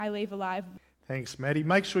I leave alive. Thanks, Maddie.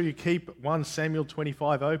 Make sure you keep 1 Samuel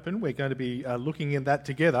 25 open. We're going to be looking at that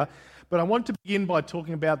together. But I want to begin by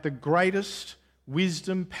talking about the greatest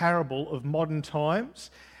wisdom parable of modern times.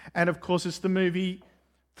 And of course, it's the movie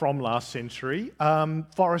from last century,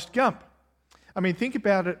 Forrest Gump. I mean, think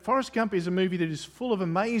about it. Forrest Gump is a movie that is full of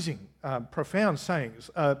amazing, profound sayings.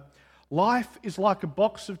 Life is like a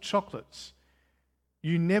box of chocolates.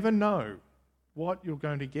 You never know what you're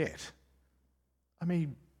going to get. I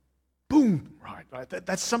mean, boom, right?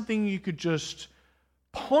 That's something you could just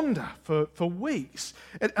ponder for weeks.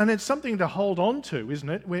 And it's something to hold on to, isn't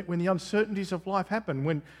it? When the uncertainties of life happen,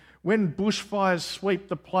 when bushfires sweep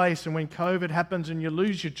the place and when COVID happens and you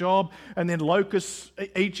lose your job and then locusts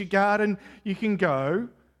eat your garden, you can go,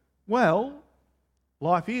 well,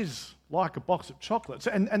 life is like a box of chocolates.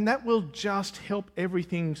 And that will just help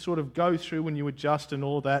everything sort of go through when you adjust and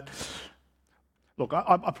all that. Look,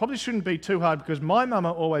 I probably shouldn't be too hard because my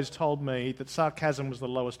mama always told me that sarcasm was the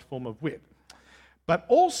lowest form of wit. But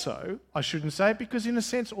also, I shouldn't say it because in a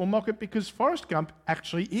sense, or mock it because Forrest Gump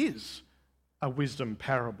actually is a wisdom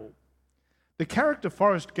parable. The character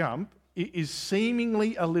Forrest Gump is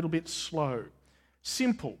seemingly a little bit slow,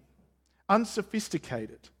 simple,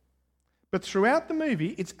 unsophisticated. But throughout the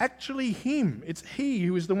movie, it's actually him. It's he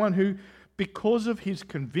who is the one who, because of his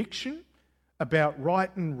conviction about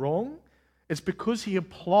right and wrong, it's because he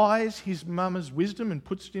applies his mama's wisdom and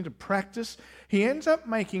puts it into practice, he ends up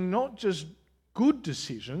making not just good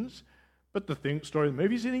decisions, but the story of the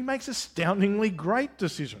movie is that he makes astoundingly great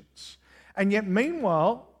decisions. And yet,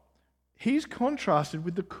 meanwhile, he's contrasted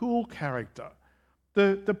with the cool character,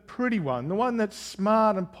 the pretty one, the one that's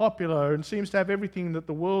smart and popular and seems to have everything that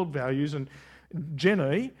the world values, and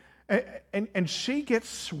Jenny, and she gets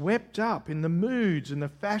swept up in the moods and the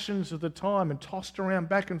fashions of the time and tossed around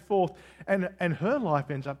back and forth, and her life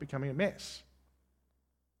ends up becoming a mess.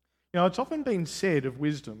 You know, it's often been said of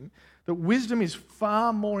wisdom that wisdom is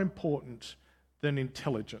far more important than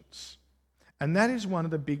intelligence. And that is one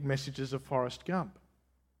of the big messages of Forrest Gump.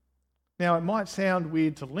 Now, it might sound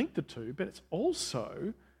weird to link the two, but it's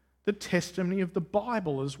also the testimony of the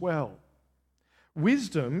Bible as well.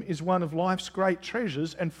 Wisdom is one of life's great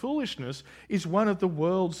treasures, and foolishness is one of the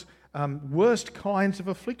world's worst kinds of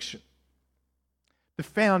affliction. The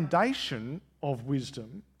foundation of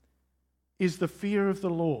wisdom is the fear of the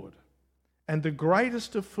Lord, and the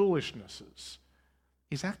greatest of foolishnesses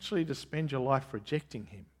is actually to spend your life rejecting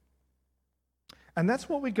Him. And that's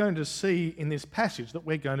what we're going to see in this passage that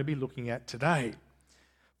we're going to be looking at today.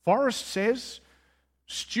 Forrest says,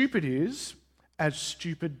 stupid is as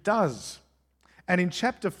stupid does. And in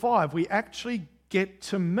chapter 5, we actually get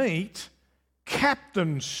to meet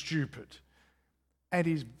Captain Stupid and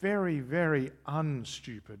his very, very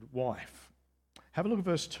unstupid wife. Have a look at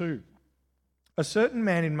verse 2. A certain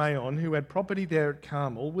man in Maon who had property there at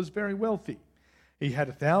Carmel was very wealthy. He had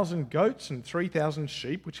 1,000 goats and 3,000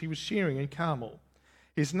 sheep, which he was shearing in Carmel.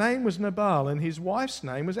 His name was Nabal, and his wife's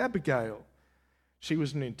name was Abigail. She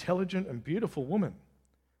was an intelligent and beautiful woman,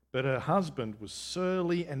 but her husband was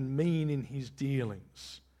surly and mean in his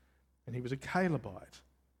dealings, and he was a Calebite.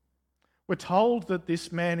 We're told that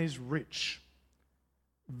this man is rich,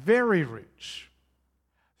 very rich.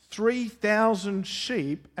 3,000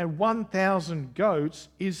 sheep and 1,000 goats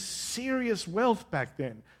is serious wealth back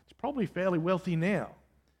then. It's probably fairly wealthy now.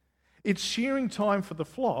 It's shearing time for the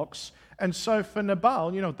flocks, and so for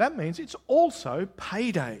Nabal, you know what that means? It's also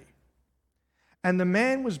payday. And the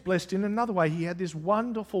man was blessed in another way. He had this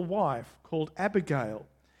wonderful wife called Abigail.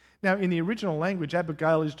 Now, in the original language,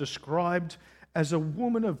 Abigail is described as a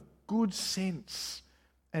woman of good sense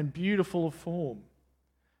and beautiful of form.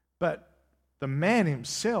 But the man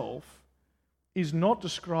himself is not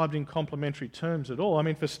described in complimentary terms at all. I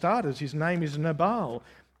mean, for starters, his name is Nabal.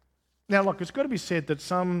 Now, look, it's got to be said that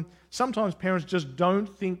sometimes parents just don't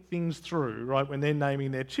think things through, right, when they're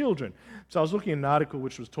naming their children. So I was looking at an article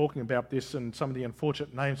which was talking about this and some of the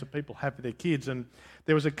unfortunate names that people have for their kids, and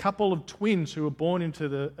there was a couple of twins who were born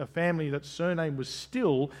into a family that surname was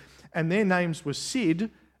Still, and their names were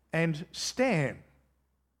Sid and Stan.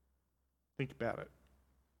 Think about it.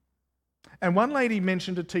 And one lady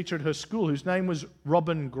mentioned a teacher at her school whose name was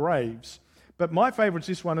Robin Graves. But my favourite's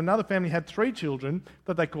this one. Another family had 3 children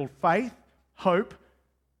that they called Faith, Hope,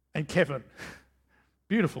 and Kevin.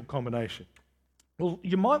 Beautiful combination. Well,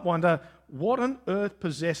 you might wonder, what on earth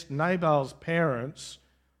possessed Nabal's parents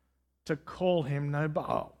to call him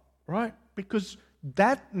Nabal, right? Because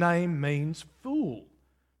that name means fool.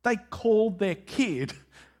 They called their kid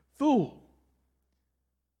fool.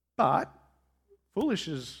 But foolish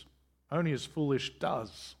is only as foolish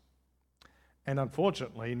does. And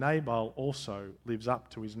unfortunately, Nabal also lives up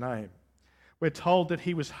to his name. We're told that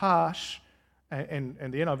he was harsh, and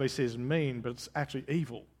the NIV says mean, but it's actually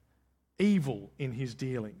evil in his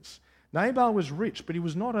dealings. Nabal was rich, but he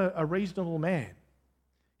was not a reasonable man.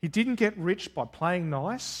 He didn't get rich by playing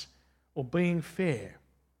nice or being fair.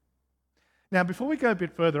 Now, before we go a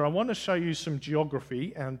bit further, I want to show you some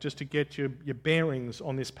geography and just to get your bearings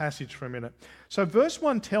on this passage for a minute. So verse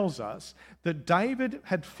 1 tells us that David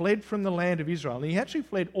had fled from the land of Israel, and he actually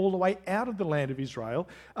fled all the way out of the land of Israel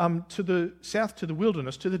to the south, to the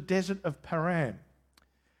wilderness, to the desert of Paran,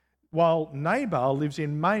 while Nabal lives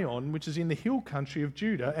in Maon, which is in the hill country of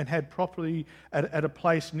Judah, and had property at a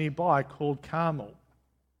place nearby called Carmel.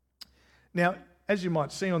 Now, as you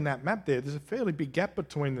might see on that map there's a fairly big gap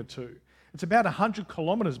between the two. It's about 100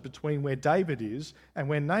 kilometres between where David is and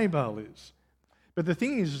where Nabal is. But the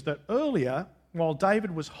thing is that earlier, while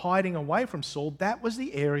David was hiding away from Saul, that was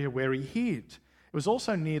the area where he hid. It was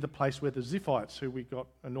also near the place where the Ziphites, who we got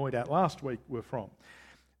annoyed at last week, were from.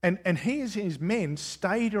 And he and his men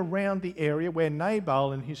stayed around the area where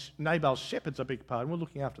Nabal's shepherds, were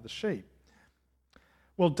looking after the sheep.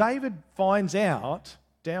 Well, David finds out,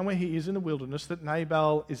 down where he is in the wilderness, that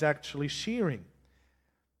Nabal is actually shearing.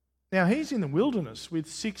 Now, he's in the wilderness with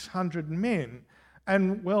 600 men,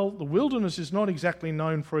 and, well, the wilderness is not exactly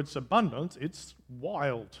known for its abundance, it's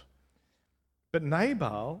wild. But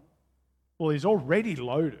Nabal, well, he's already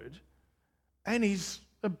loaded, and he's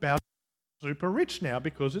about super rich now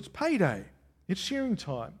because it's payday. It's shearing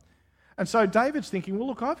time. And so David's thinking, well,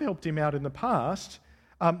 look, I've helped him out in the past.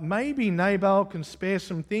 Maybe Nabal can spare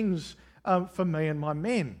some things for me and my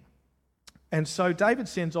men. And so David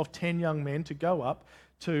sends off 10 young men to go up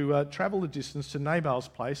to travel the distance to Nabal's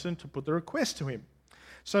place and to put the request to him.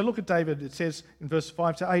 So look at David, it says in verse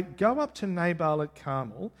 5 to 8, "Go up to Nabal at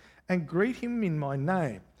Carmel and greet him in my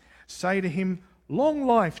name. Say to him, 'Long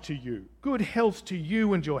life to you, good health to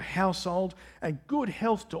you and your household, and good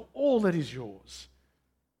health to all that is yours.'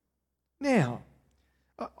 Now,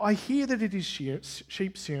 I hear that it is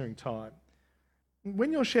sheep shearing time.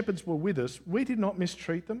 When your shepherds were with us, we did not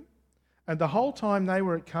mistreat them, and the whole time they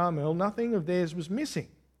were at Carmel, nothing of theirs was missing.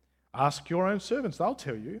 Ask your own servants, they'll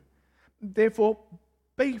tell you. Therefore,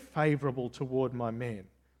 be favourable toward my men,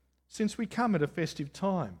 since we come at a festive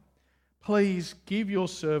time. Please give your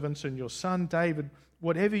servants and your son David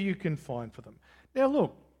whatever you can find for them." Now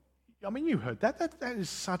look, I mean, you heard that. That is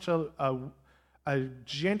such a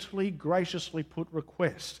gently, graciously put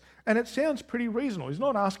request. And it sounds pretty reasonable. He's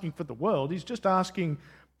not asking for the world. He's just asking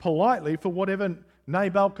politely for whatever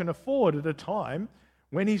Nabal can afford at a time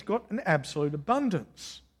when he's got an absolute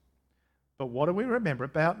abundance. But what do we remember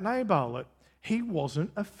about Nabal? That he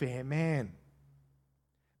wasn't a fair man.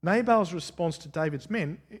 Nabal's response to David's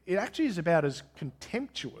men, it actually is about as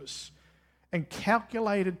contemptuous and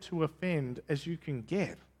calculated to offend as you can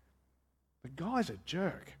get. The guy's a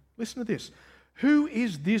jerk. Listen to this. "Who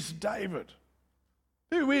is this David?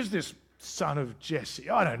 Who is this son of Jesse?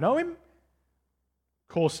 I don't know him." Of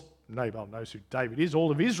course, Nabal knows who David is.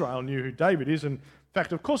 All of Israel knew who David is. And in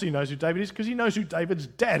fact, of course he knows who David is because he knows who David's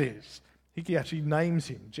dad is. He actually names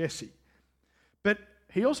him Jesse. But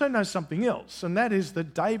he also knows something else, and that is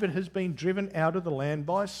that David has been driven out of the land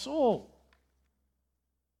by Saul.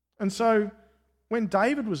 And so when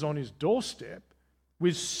David was on his doorstep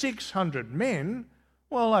with 600 men,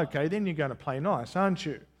 well, okay, then you're going to play nice, aren't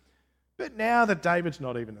you? But now that David's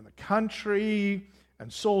not even in the country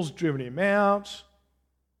and Saul's driven him out,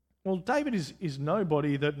 well, David is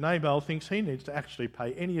nobody that Nabal thinks he needs to actually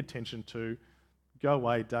pay any attention to. Go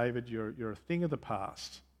away, David, you're a thing of the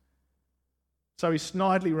past. So he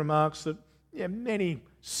snidely remarks that many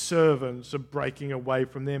servants are breaking away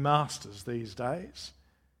from their masters these days.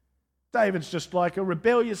 David's just like a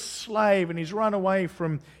rebellious slave, and he's run away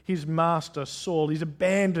from his master Saul. He's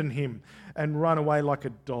abandoned him and run away like a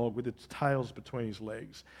dog with its tails between his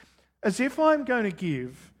legs. As if I'm going to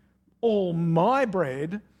give all my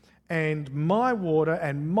bread and my water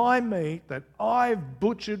and my meat that I've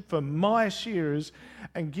butchered for my shearers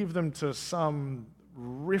and give them to some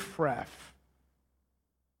riffraff.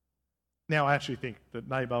 Now, I actually think that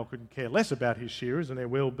Nabal couldn't care less about his shearers and their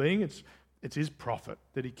well-being. It's his profit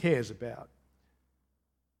that he cares about.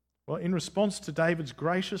 Well, in response to David's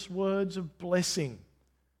gracious words of blessing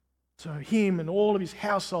to him and all of his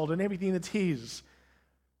household and everything that's his,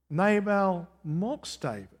 Nabal mocks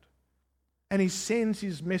David, and he sends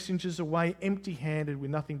his messengers away empty-handed with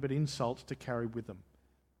nothing but insults to carry with them.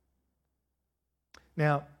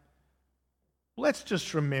 Now, let's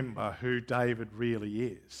just remember who David really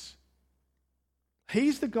is.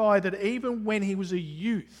 He's the guy that even when he was a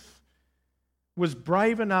youth was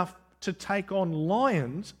brave enough to take on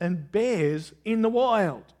lions and bears in the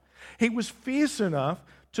wild. He was fierce enough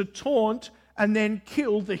to taunt and then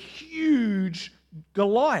kill the huge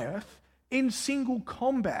Goliath in single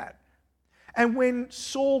combat. And when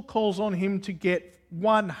Saul calls on him to get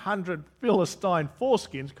 100 Philistine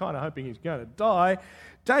foreskins, kind of hoping he's going to die,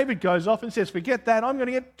 David goes off and says, forget that, I'm going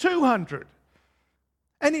to get 200.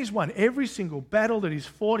 And he's won every single battle that he's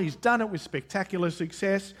fought. He's done it with spectacular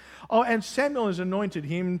success. Oh, and Samuel has anointed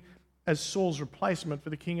him as Saul's replacement for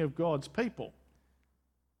the king of God's people.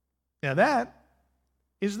 Now that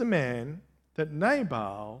is the man that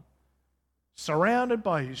Nabal, surrounded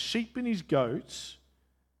by his sheep and his goats,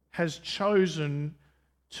 has chosen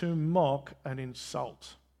to mock and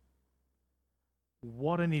insult.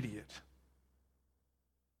 What an idiot.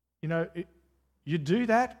 You know, you do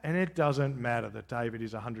that and it doesn't matter that David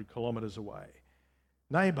is 100 kilometres away.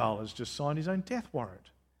 Nabal has just signed his own death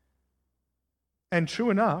warrant. And true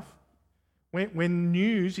enough, when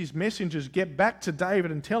his messengers get back to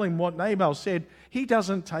David and tell him what Nabal said, he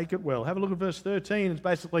doesn't take it well. Have a look at verse 13. It's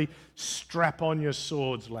basically, strap on your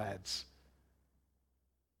swords, lads.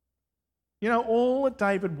 You know, all that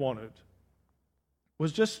David wanted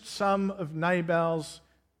was just some of Nabal's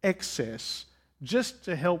excess just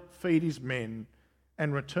to help feed his men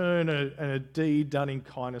and return a deed done in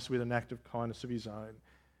kindness with an act of kindness of his own.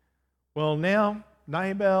 Well, now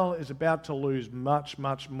Nabal is about to lose much,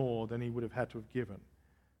 much more than he would have had to have given.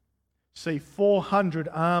 See, 400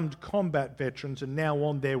 armed combat veterans are now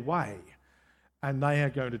on their way, and they are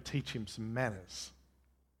going to teach him some manners.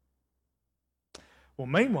 Well,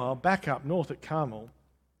 meanwhile, back up north at Carmel,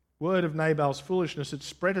 word of Nabal's foolishness had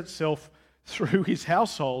spread itself through his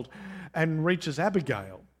household and reaches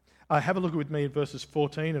Abigail. Have a look with me at verses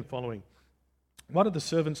 14 and following. One of the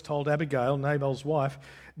servants told Abigail, Nabal's wife,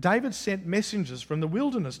 David sent messengers from the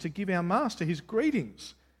wilderness to give our master his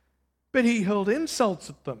greetings, but he hurled insults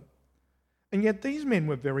at them. And yet these men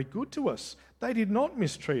were very good to us. They did not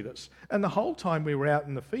mistreat us, and the whole time we were out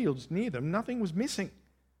in the fields near them, nothing was missing.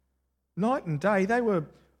 Night and day, they were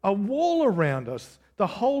a wall around us the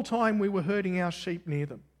whole time we were herding our sheep near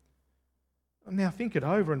them. Now think it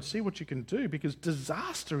over and see what you can do, because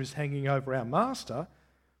disaster is hanging over our master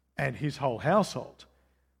and his whole household.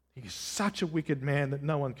 He is such a wicked man that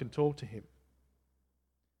no one can talk to him.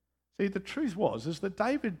 See, the truth is that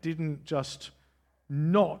David didn't just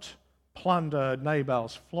not plunder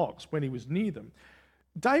Nabal's flocks when he was near them.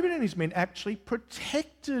 David and his men actually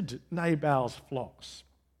protected Nabal's flocks.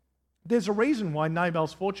 There's a reason why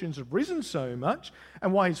Nabal's fortunes have risen so much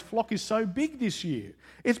and why his flock is so big this year.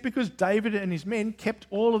 It's because David and his men kept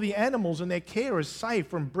all of the animals and their carers safe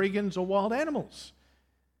from brigands or wild animals.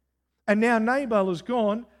 And now Nabal has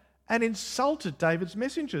gone and insulted David's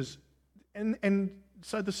messengers. And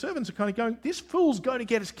so the servants are kind of going, this fool's going to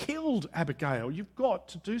get us killed, Abigail. You've got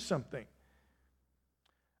to do something.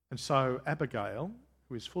 And so Abigail,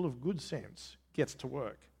 who is full of good sense, gets to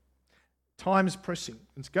work. Time is pressing.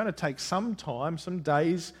 It's going to take some time, some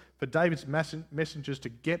days, for David's messengers to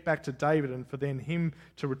get back to David and for then him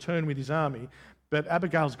to return with his army. But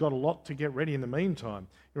Abigail's got a lot to get ready in the meantime.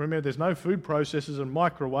 You remember, there's no food processors and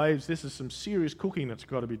microwaves. This is some serious cooking that's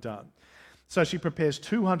got to be done. So she prepares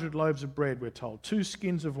 200 loaves of bread, we're told, 2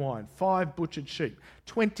 skins of wine, 5 butchered sheep,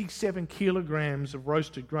 27 kilograms of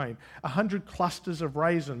roasted grain, 100 clusters of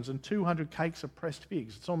raisins, and 200 cakes of pressed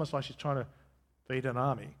figs. It's almost like she's trying to feed an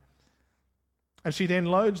army. And she then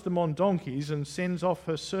loads them on donkeys and sends off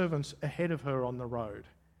her servants ahead of her on the road.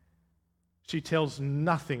 She tells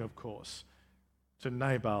nothing, of course, to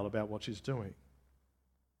Nabal about what she's doing.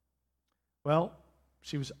 Well,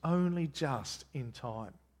 she was only just in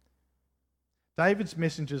time. David's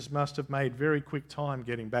messengers must have made very quick time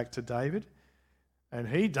getting back to David, and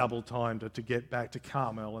he double-timed it to get back to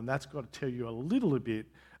Carmel, and that's got to tell you a little bit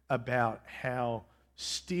about how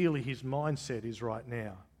steely his mindset is right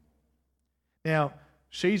now. Now,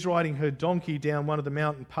 she's riding her donkey down one of the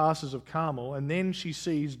mountain passes of Carmel, and then she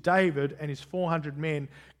sees David and his 400 men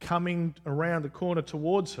coming around the corner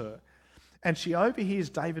towards her, and she overhears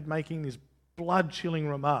David making this blood-chilling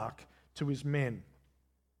remark to his men.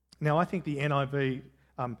 Now, I think the NIV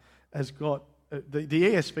has got, the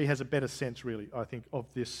ESV has a better sense, really, I think, of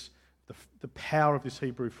this, the power of this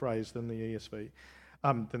Hebrew phrase than the ESV,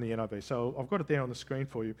 than the NIV. So I've got it there on the screen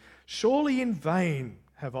for you. Surely in vain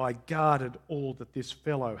have I guarded all that this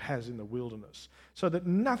fellow has in the wilderness, so that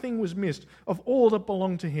nothing was missed of all that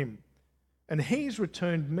belonged to him. And he's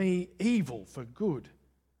returned me evil for good.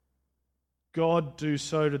 God do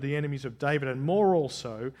so to the enemies of David, and more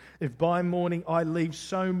also, if by morning I leave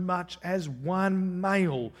so much as one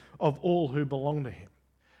male of all who belong to him.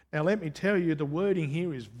 Now, let me tell you, the wording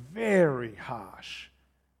here is very harsh.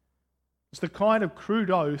 It's the kind of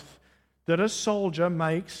crude oath that a soldier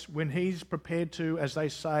makes when he's prepared to, as they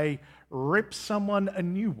say, rip someone a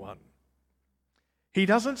new one. He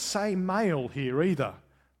doesn't say male here either.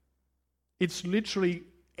 It's literally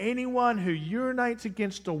anyone who urinates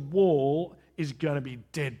against a wall is going to be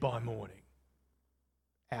dead by morning.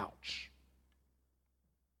 Ouch.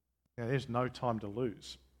 Now, there's no time to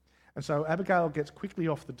lose. And so Abigail gets quickly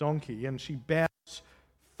off the donkey and she bows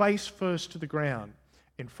face first to the ground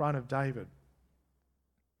in front of David.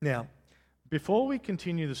 Now, before we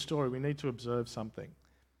continue the story, we need to observe something.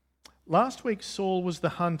 Last week, Saul was the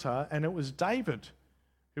hunter, and it was David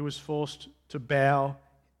who was forced to bow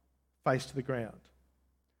face to the ground.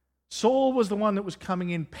 Saul was the one that was coming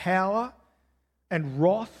in power and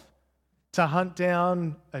wrath to hunt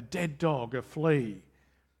down a dead dog, a flea.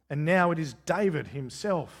 And now it is David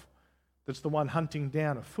himself that's the one hunting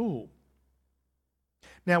down a fool.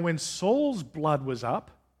 Now, when Saul's blood was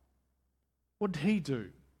up, what did he do?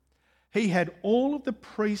 He had all of the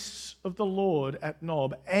priests of the Lord at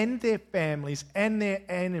Nob and their families and their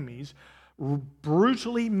enemies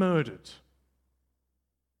brutally murdered.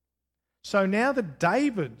 So now that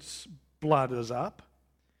David's blood is up,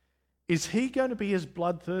 is he going to be as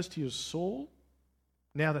bloodthirsty as Saul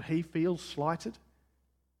now that he feels slighted?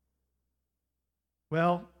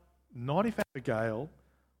 Well, not if Abigail,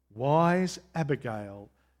 wise Abigail,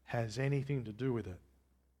 has anything to do with it.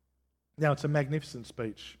 Now, it's a magnificent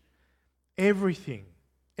speech. Everything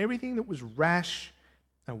that was rash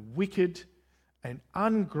and wicked and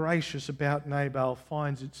ungracious about Nabal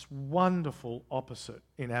finds its wonderful opposite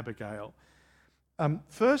in Abigail.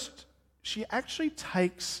 First, she actually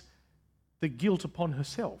takes the guilt upon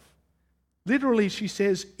herself. Literally, she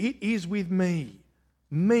says, "It is with me,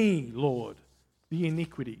 Lord, the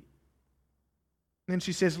iniquity." And then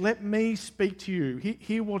she says, "Let me speak to you.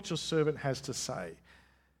 Hear what your servant has to say.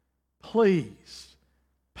 Please,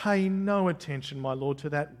 pay no attention, my lord, to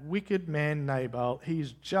that wicked man Nabal. He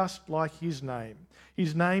is just like his name.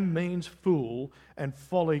 His name means fool, and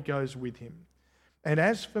folly goes with him. And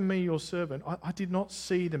as for me, your servant, I did not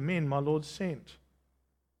see the men my lord sent."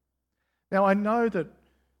 Now, I know that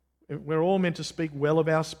we're all meant to speak well of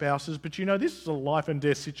our spouses, but you know, this is a life and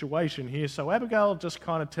death situation here, so Abigail just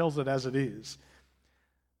kind of tells it as it is.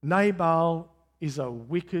 Nabal is a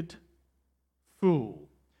wicked fool.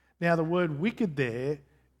 Now, the word wicked there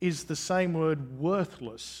is the same word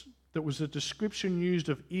worthless that was a description used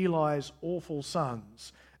of Eli's awful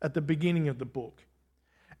sons at the beginning of the book.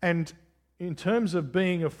 And in terms of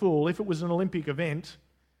being a fool, if it was an Olympic event,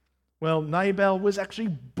 well, Nabal was actually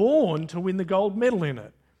born to win the gold medal in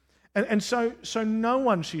it. And so no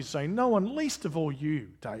one, she's saying, no one, least of all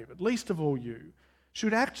you, David, least of all you,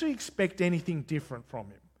 should actually expect anything different from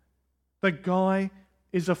him. The guy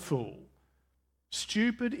is a fool.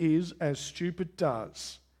 Stupid is as stupid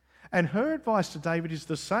does. And her advice to David is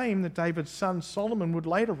the same that David's son Solomon would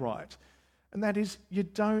later write, and that is, you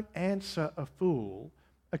don't answer a fool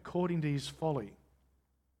according to his folly.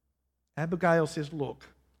 Abigail says, look,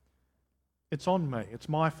 it's on me, it's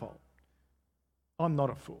my fault. I'm not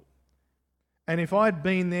a fool. And if I'd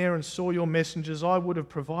been there and saw your messengers, I would have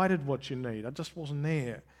provided what you need. I just wasn't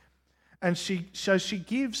there. And so she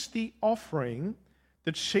gives the offering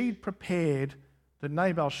that she'd prepared, that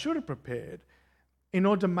Nabal should have prepared, in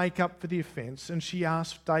order to make up for the offence, and she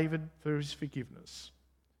asked David for his forgiveness.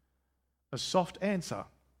 A soft answer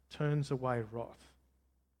turns away wrath.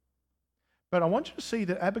 But I want you to see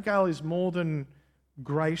that Abigail is more than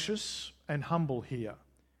gracious and humble here.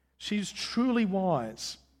 She's truly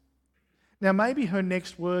wise. Now, maybe her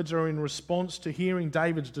next words are in response to hearing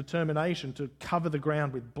David's determination to cover the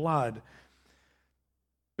ground with blood.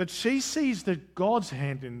 But she sees that God's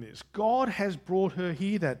hand in this. God has brought her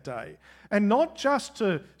here that day. And not just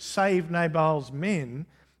to save Nabal's men,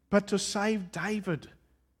 but to save David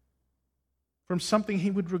from something he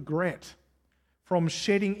would regret, from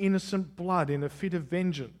shedding innocent blood in a fit of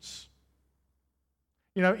vengeance.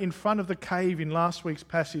 You know, in front of the cave in last week's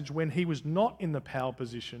passage, when he was not in the power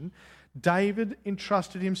position, David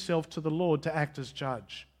entrusted himself to the Lord to act as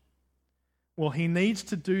judge. Well, he needs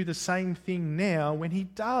to do the same thing now when he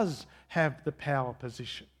does have the power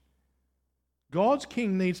position. God's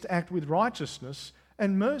king needs to act with righteousness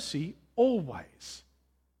and mercy always.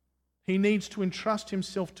 He needs to entrust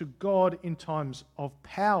himself to God in times of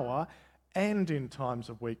power and in times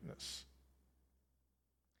of weakness.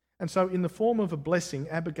 And so in the form of a blessing,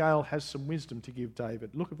 Abigail has some wisdom to give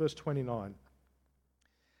David. Look at verse 29.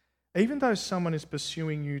 Even though someone is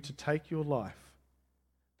pursuing you to take your life,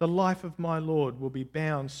 the life of my Lord will be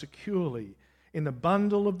bound securely in the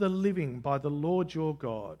bundle of the living by the Lord your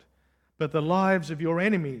God. But the lives of your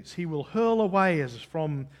enemies he will hurl away as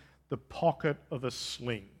from the pocket of a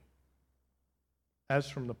sling. As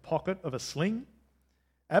from the pocket of a sling?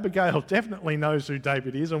 Abigail definitely knows who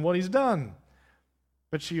David is and what he's done.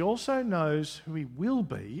 But she also knows who he will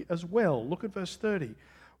be as well. Look at verse 30.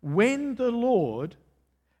 When the Lord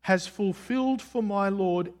has fulfilled for my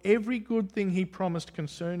Lord every good thing he promised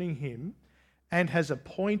concerning him, and has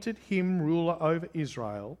appointed him ruler over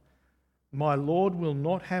Israel, my Lord will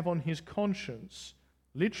not have on his conscience,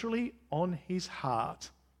 literally on his heart,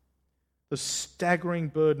 the staggering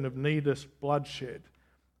burden of needless bloodshed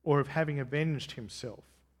or of having avenged himself.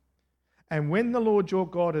 And when the Lord your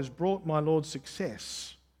God has brought my Lord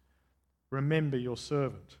success, remember your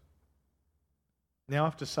servant. Now I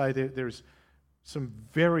have to say that there's some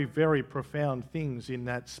very, very profound things in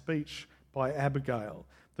that speech by Abigail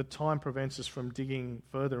that time prevents us from digging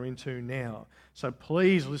further into now. So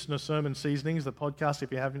please listen to Sermon Seasonings, the podcast,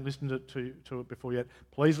 if you haven't listened to it before yet.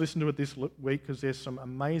 Please listen to it this week because there's some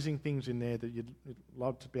amazing things in there that you'd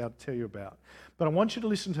love to be able to tell you about. But I want you to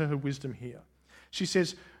listen to her wisdom here. She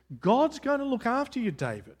says, God's going to look after you,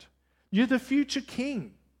 David. You're the future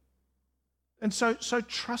king. And so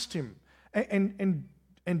trust him and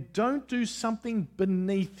don't do something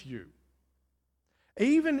beneath you.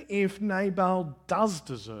 Even if Nabal does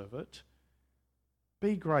deserve it,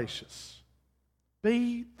 be gracious.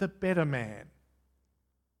 Be the better man.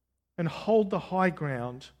 And hold the high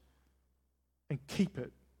ground and keep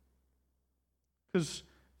it. Because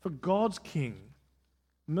for God's king,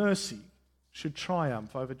 mercy should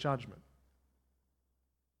triumph over judgment.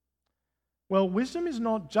 Well, wisdom is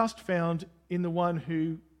not just found in the one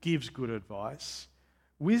who gives good advice.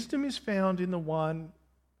 Wisdom is found in the one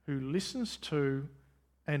who listens to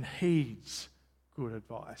and heeds good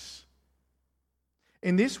advice.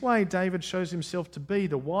 In this way, David shows himself to be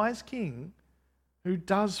the wise king who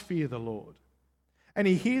does fear the Lord. And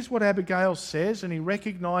he hears what Abigail says and he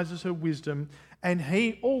recognises her wisdom, and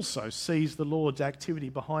he also sees the Lord's activity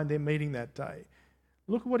behind their meeting that day.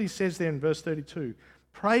 Look at what he says there in verse 32.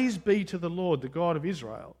 Praise be to the Lord, the God of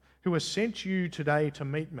Israel, who has sent you today to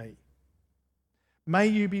meet me. May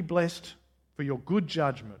you be blessed for your good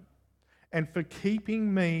judgment and for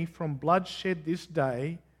keeping me from bloodshed this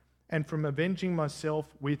day and from avenging myself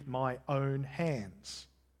with my own hands.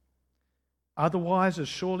 Otherwise, as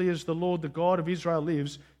surely as the Lord, the God of Israel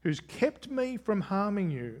lives, who's kept me from harming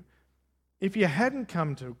you, if you hadn't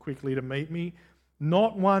come too quickly to meet me,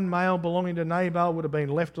 not one male belonging to Nabal would have been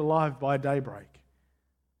left alive by daybreak.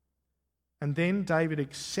 And then David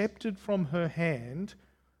accepted from her hand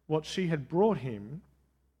what she had brought him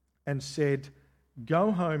and said,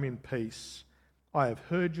 Go home in peace. I have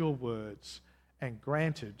heard your words and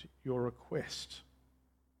granted your request.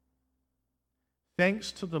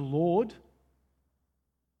 Thanks to the Lord,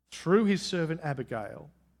 through his servant Abigail,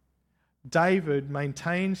 David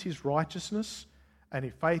maintains his righteousness and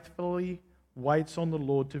he faithfully waits on the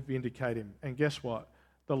Lord to vindicate him. And guess what?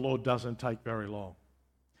 The Lord doesn't take very long.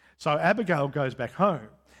 So Abigail goes back home,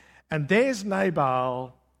 and there's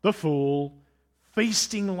Nabal, the fool,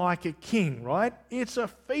 feasting like a king, right? It's a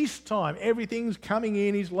feast time. Everything's coming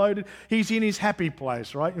in. He's loaded. He's in his happy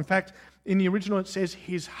place, right? In fact, in the original it says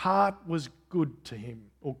his heart was good to him,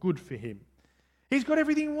 or good for him. He's got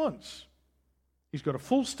everything he wants. He's got a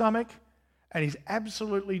full stomach, and he's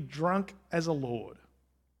absolutely drunk as a lord.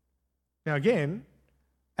 Now again,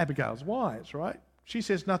 Abigail's wise, right? She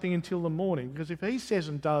says nothing until the morning, because if he says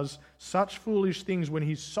and does such foolish things when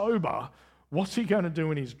he's sober, what's he going to do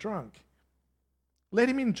when he's drunk? Let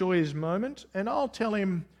him enjoy his moment, and I'll tell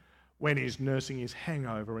him when he's nursing his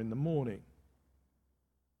hangover in the morning.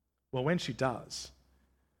 Well, when she does,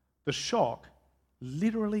 the shock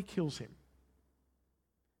literally kills him.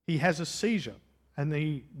 He has a seizure, and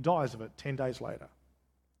he dies of it 10 days later.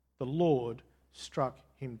 The Lord struck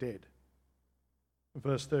him dead.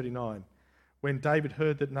 Verse 39, when David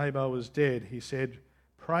heard that Nabal was dead, he said,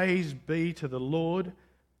 Praise be to the Lord,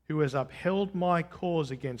 who has upheld my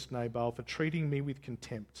cause against Nabal for treating me with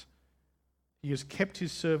contempt. He has kept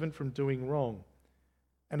his servant from doing wrong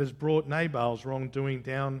and has brought Nabal's wrongdoing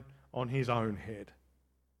down on his own head.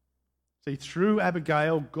 See, through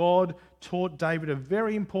Abigail, God taught David a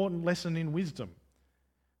very important lesson in wisdom,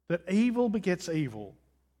 that evil begets evil.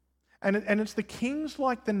 And it's the kings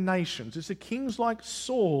like the nations, it's the kings like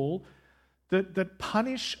Saul that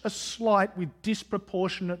punish a slight with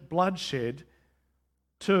disproportionate bloodshed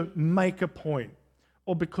to make a point,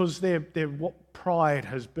 or because their pride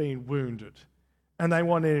has been wounded and they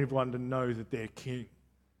want everyone to know that they're king.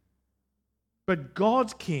 But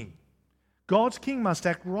God's king must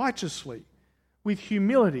act righteously, with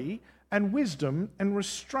humility and wisdom and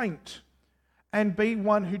restraint, and be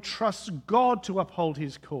one who trusts God to uphold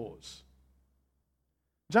his cause.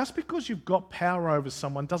 Just because you've got power over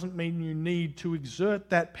someone doesn't mean you need to exert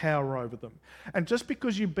that power over them. And just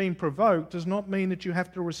because you've been provoked does not mean that you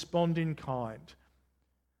have to respond in kind.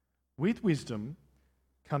 With wisdom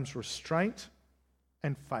comes restraint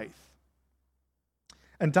and faith.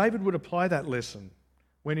 And David would apply that lesson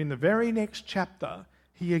when in the very next chapter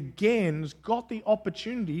he again got the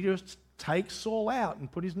opportunity to take Saul out and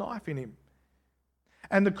put his knife in him.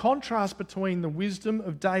 And the contrast between the wisdom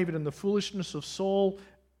of David and the foolishness of Saul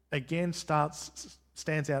again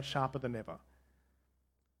stands out sharper than ever.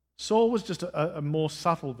 Saul was just a more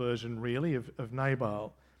subtle version, really, of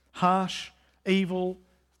Nabal. Harsh, evil,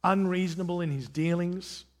 unreasonable in his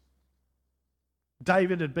dealings.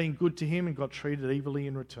 David had been good to him and got treated evilly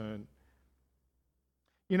in return.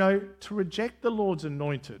 You know, to reject the Lord's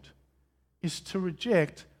anointed is to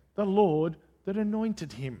reject the Lord that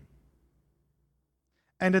anointed him.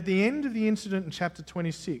 And at the end of the incident in chapter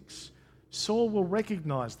 26, Saul will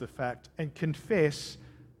recognize the fact and confess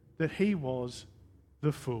that he was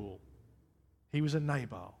the fool. He was a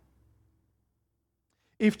Nabal.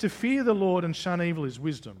 If to fear the Lord and shun evil is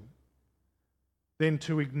wisdom, then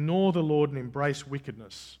to ignore the Lord and embrace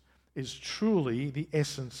wickedness is truly the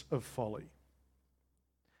essence of folly.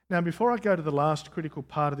 Now, before I go to the last critical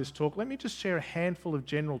part of this talk, let me just share a handful of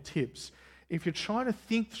general tips if you're trying to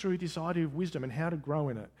think through this idea of wisdom and how to grow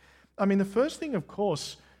in it. I mean, the first thing, of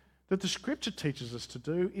course, that the Scripture teaches us to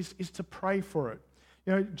do is to pray for it.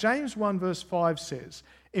 You know, James 1 verse 5 says,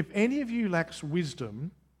 "If any of you lacks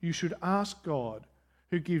wisdom, you should ask God,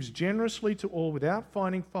 who gives generously to all without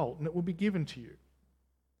finding fault, and it will be given to you."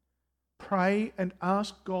 Pray and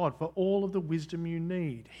ask God for all of the wisdom you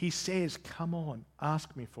need. He says, come on,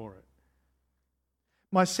 ask me for it.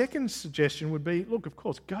 My second suggestion would be, look, of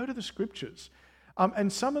course, go to the Scriptures.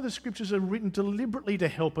 And some of the Scriptures are written deliberately to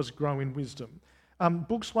help us grow in wisdom.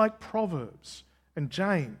 Books like Proverbs and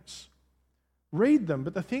James. Read them,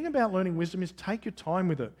 but the thing about learning wisdom is take your time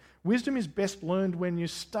with it. Wisdom is best learned when you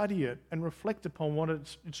study it and reflect upon what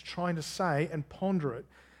it's trying to say and ponder it.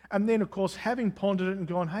 And then, of course, having pondered it and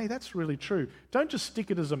gone, hey, that's really true. Don't just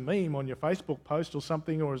stick it as a meme on your Facebook post or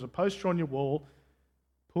something, or as a poster on your wall.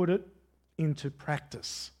 Put it into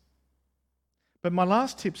practice. But my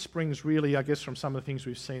last tip springs really, I guess, from some of the things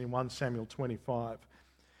we've seen in 1 Samuel 25.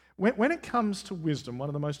 When it comes to wisdom, one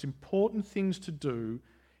of the most important things to do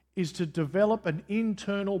is to develop an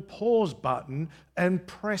internal pause button and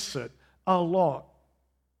press it a lot.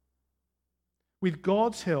 With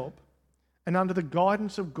God's help and under the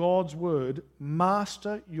guidance of God's word,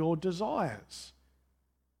 master your desires.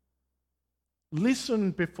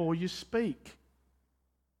 Listen before you speak.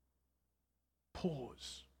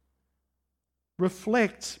 Pause.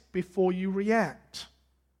 Reflect before you react.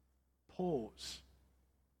 Pause.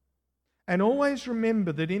 And always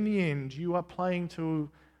remember that in the end, you are playing to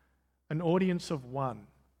an audience of one.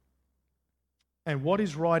 And what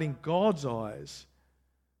is right in God's eyes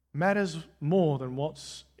matters more than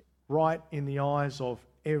what's right in the eyes of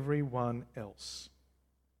everyone else.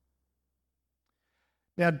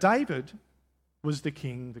 Now, David was the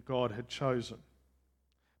king that God had chosen.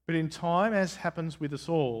 But in time, as happens with us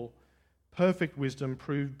all, perfect wisdom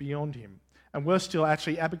proved beyond him. And worse still,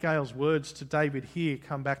 actually, Abigail's words to David here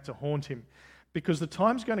come back to haunt him. Because the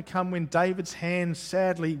time's going to come when David's hands,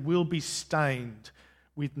 sadly, will be stained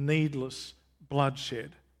with needless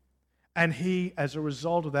bloodshed. And he, as a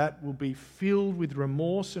result of that, will be filled with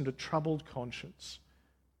remorse and a troubled conscience.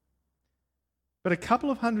 But a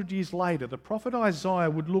couple of hundred years later, the prophet Isaiah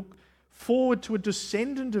would look forward to a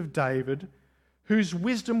descendant of David whose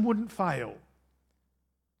wisdom wouldn't fail.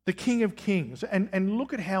 The King of Kings. And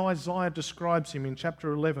look at how Isaiah describes him in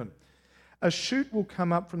chapter 11. A shoot will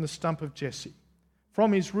come up from the stump of Jesse.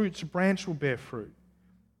 From his roots a branch will bear fruit.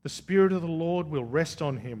 The Spirit of the Lord will rest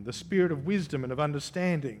on him, the Spirit of wisdom and of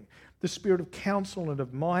understanding, the Spirit of counsel and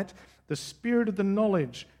of might, the Spirit of the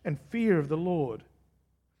knowledge and fear of the Lord.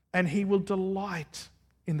 And he will delight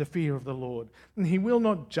in the fear of the Lord. And he will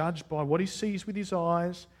not judge by what he sees with his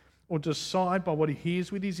eyes or decide by what he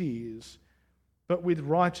hears with his ears, but with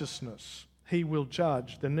righteousness he will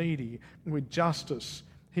judge the needy, and with justice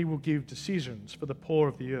he will give decisions for the poor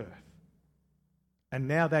of the earth. And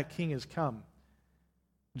now that King has come,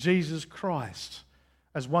 Jesus Christ,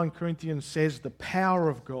 as 1 Corinthians says, the power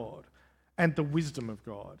of God and the wisdom of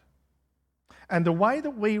God. And the way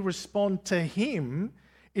that we respond to him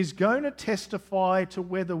is going to testify to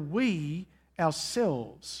whether we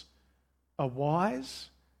ourselves are wise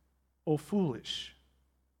or foolish.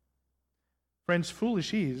 Friends,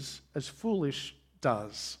 foolish is as foolish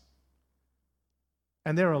does.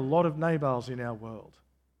 And there are a lot of Nabals in our world.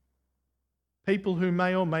 People who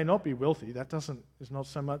may or may not be wealthy, is not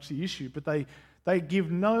so much the issue, but they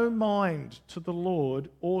give no mind to the Lord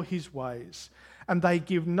or his ways, and they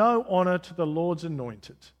give no honour to the Lord's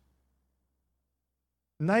anointed.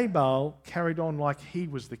 Nabal carried on like he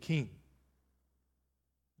was the king.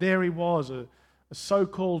 There he was, a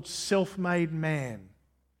so-called self-made man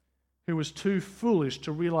who was too foolish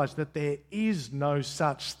to realise that there is no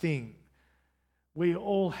such thing. We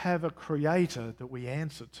all have a creator that we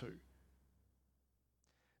answer to.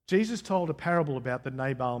 Jesus told a parable about the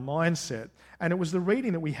Nabal mindset, and it was the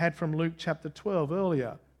reading that we had from Luke chapter 12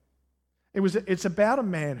 earlier. It's about a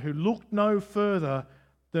man who looked no further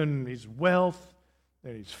than his wealth,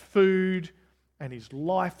 and his food, and his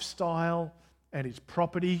lifestyle, and his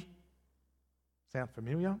property. Sound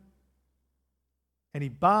familiar? And he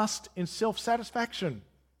basked in self-satisfaction.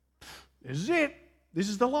 This is it. This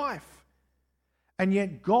is the life. And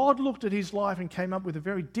yet God looked at his life and came up with a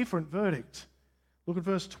very different verdict. Look at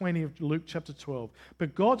verse 20 of Luke chapter 12.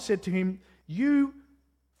 But God said to him, "You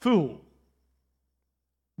fool,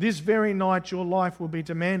 this very night your life will be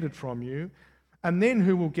demanded from you, and then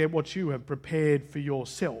who will get what you have prepared for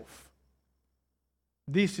yourself?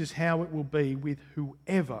 This is how it will be with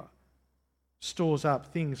whoever stores up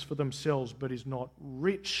things for themselves but is not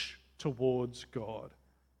rich towards God."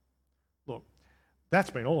 Look,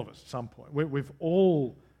 that's been all of us at some point. We've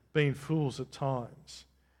all been fools at times.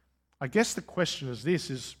 I guess the question is this,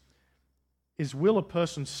 is will a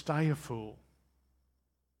person stay a fool?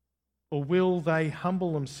 Or will they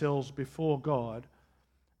humble themselves before God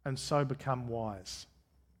and so become wise?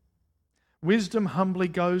 Wisdom humbly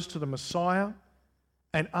goes to the Messiah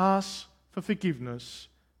and asks for forgiveness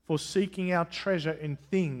for seeking our treasure in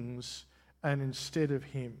things and instead of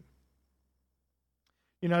him.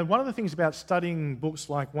 You know, one of the things about studying books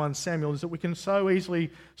like 1 Samuel is that we can so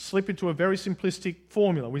easily slip into a very simplistic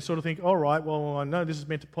formula. We sort of think, all right, well, I know this is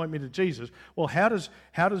meant to point me to Jesus. Well, how does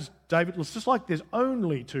David, it's just like there's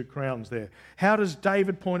only 2 crowns there. How does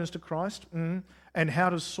David point us to Christ? And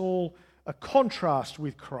how does Saul contrast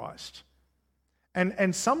with Christ?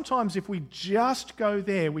 And sometimes if we just go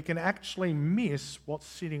there, we can actually miss what's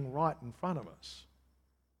sitting right in front of us.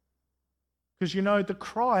 Because, you know, the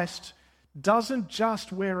Christ doesn't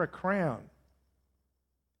just wear a crown.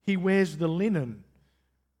 He wears the linen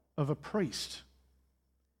of a priest,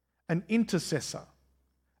 an intercessor,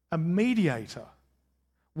 a mediator,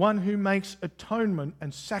 one who makes atonement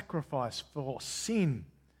and sacrifice for sin.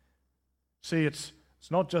 See, it's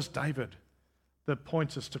not just David that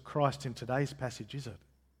points us to Christ in today's passage, is it?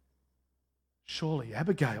 Surely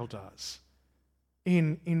Abigail does,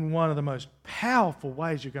 in one of the most powerful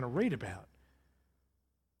ways you're going to read about.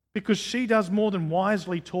 Because she does more than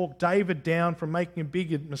wisely talk David down from making a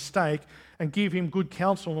big mistake and give him good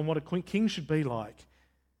counsel on what a king should be like.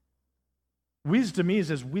 Wisdom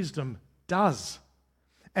is as wisdom does.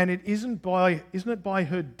 And isn't it by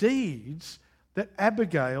her deeds that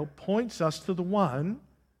Abigail points us to the one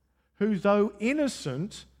who, though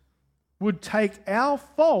innocent, would take our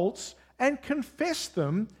faults and confess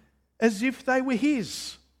them as if they were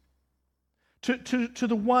his. To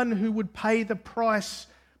the one who would pay the price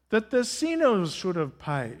that the sinners should have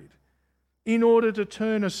paid in order to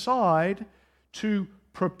turn aside to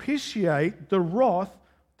propitiate the wrath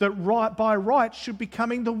that by right should be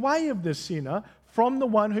coming the way of the sinner from the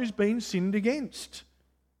one who's been sinned against.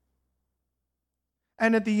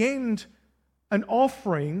 And at the end, an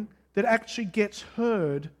offering that actually gets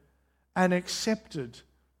heard and accepted,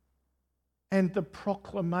 and the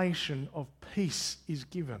proclamation of peace is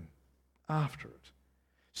given after it.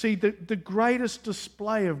 See, the greatest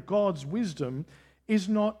display of God's wisdom is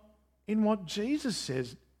not in what Jesus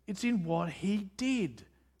says, it's in what he did.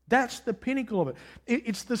 That's the pinnacle of it.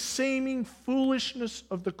 It's the seeming foolishness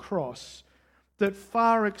of the cross that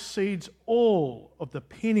far exceeds all of the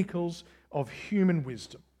pinnacles of human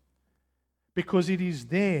wisdom. Because it is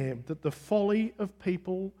there that the folly of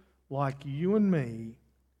people like you and me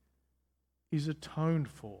is atoned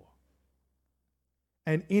for.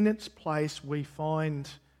 And in its place we find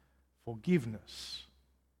forgiveness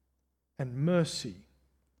and mercy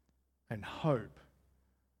and hope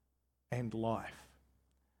and life.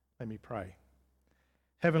 Let me pray.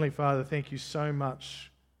 Heavenly Father, thank you so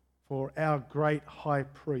much for our great high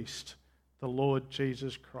priest, the Lord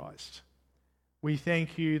Jesus Christ. We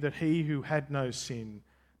thank you that he who had no sin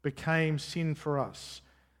became sin for us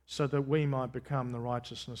so that we might become the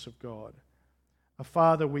righteousness of God.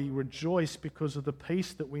 Father, we rejoice because of the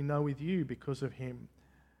peace that we know with you because of him.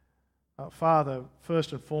 Father,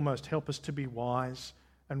 first and foremost, help us to be wise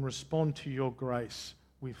and respond to your grace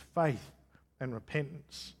with faith and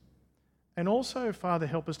repentance. And also, Father,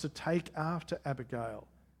 help us to take after Abigail,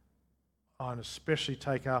 and especially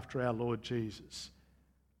take after our Lord Jesus,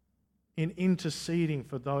 in interceding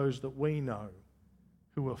for those that we know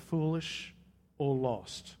who are foolish or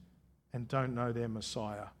lost and don't know their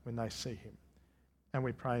Messiah when they see him. And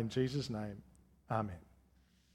we pray in Jesus' name, amen.